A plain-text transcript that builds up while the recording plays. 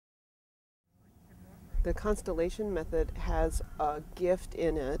The constellation method has a gift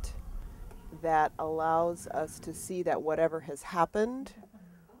in it that allows us to see that whatever has happened,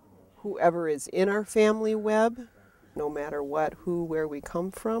 whoever is in our family web, no matter what, who, where we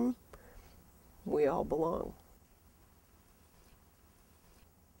come from, we all belong.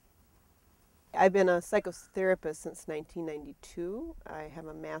 I've been a psychotherapist since 1992. I have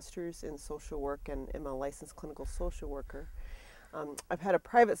a master's in social work and am a licensed clinical social worker. I've had a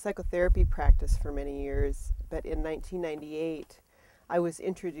private psychotherapy practice for many years, but in 1998 I was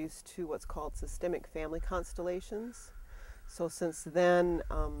introduced to what's called systemic family constellations. So since then,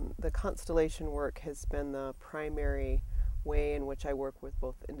 the constellation work has been the primary way in which I work with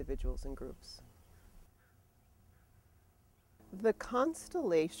both individuals and groups. The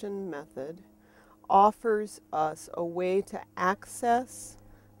constellation method offers us a way to access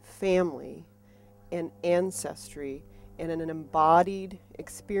family and ancestry in an embodied,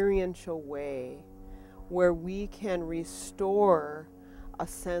 experiential way where we can restore a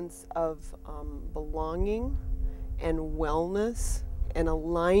sense of belonging and wellness and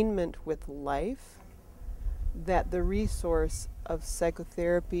alignment with life that the resource of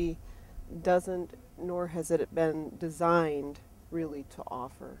psychotherapy doesn't, nor has it been designed really to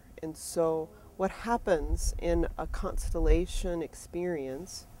offer. And so what happens in a constellation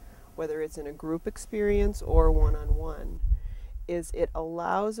experience, whether it's in a group experience or one-on-one, is it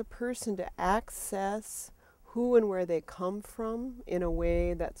allows a person to access who and where they come from in a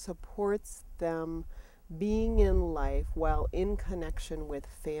way that supports them being in life while in connection with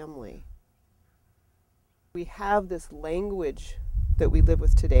family. We have this language that we live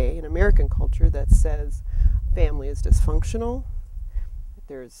with today in American culture that says family is dysfunctional.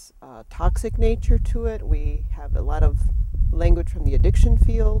 There's a toxic nature to it. We have a lot of language from the addiction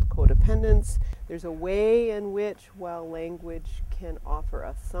field, codependence. There's a way in which, while language can offer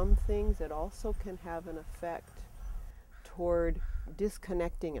us some things, it also can have an effect toward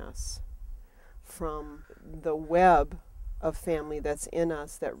disconnecting us from the web of family that's in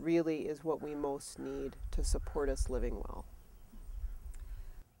us that really is what we most need to support us living well.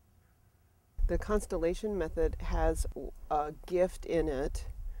 The constellation method has a gift in it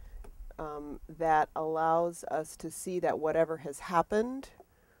that allows us to see that whatever has happened,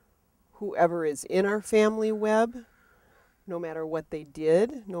 whoever is in our family web, no matter what they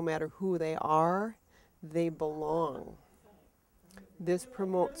did, no matter who they are, they belong. This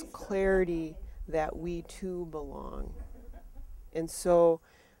promotes clarity that we too belong. And so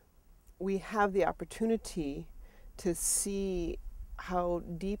we have the opportunity to see how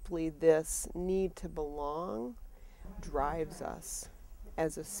deeply this need to belong drives us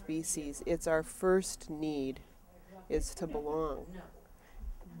as a species. It's our first need, is to belong.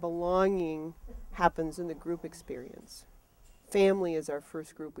 Belonging happens in the group experience. Family is our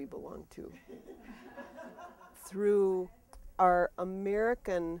first group we belong to. Through our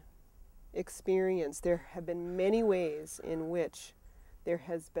American experience, there have been many ways in which there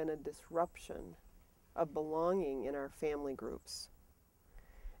has been a disruption of belonging in our family groups.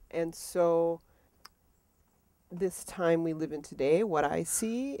 And so this time we live in today, what I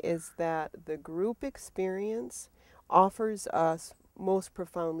see is that the group experience offers us most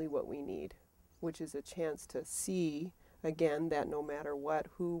profoundly what we need, which is a chance to see again that no matter what,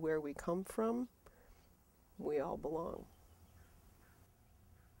 who, where we come from, we all belong.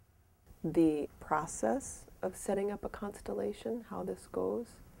 The process of setting up a constellation, how this goes,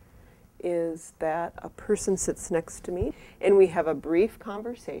 is that a person sits next to me and we have a brief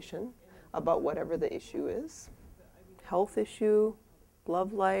conversation about whatever the issue is. Health issue,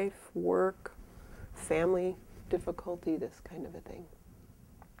 love life, work, family difficulty, this kind of a thing.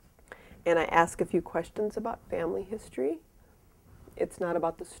 And I ask a few questions about family history. It's not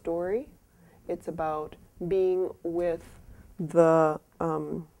about the story. It's about being with the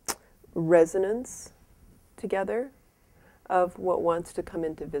resonance together of what wants to come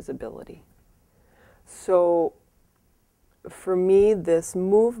into visibility. So for me, this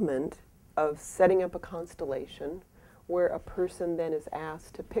movement of setting up a constellation where a person then is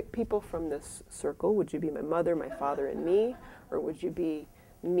asked to pick people from this circle, would you be my mother, my father, and me, or would you be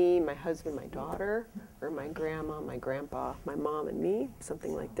me, my husband, my daughter, or my grandma, my grandpa, my mom, and me,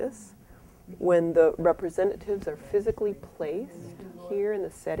 something like this. When the representatives are physically placed here in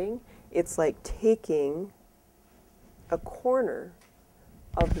the setting, it's like taking a corner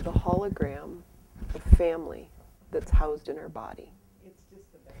of the hologram of family that's housed in our body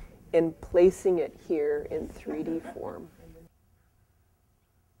and placing it here in 3D form.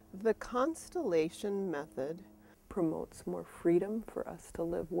 The constellation method promotes more freedom for us to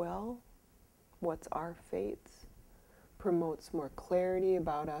live well, what's our fates, promotes more clarity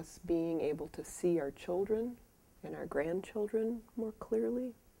about us being able to see our children and our grandchildren more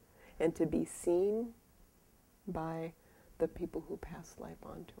clearly, and to be seen by the people who pass life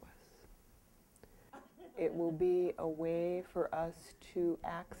on to us. It will be a way for us to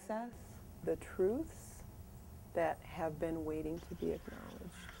access the truths that have been waiting to be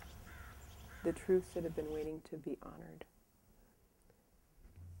acknowledged, the truths that have been waiting to be honored.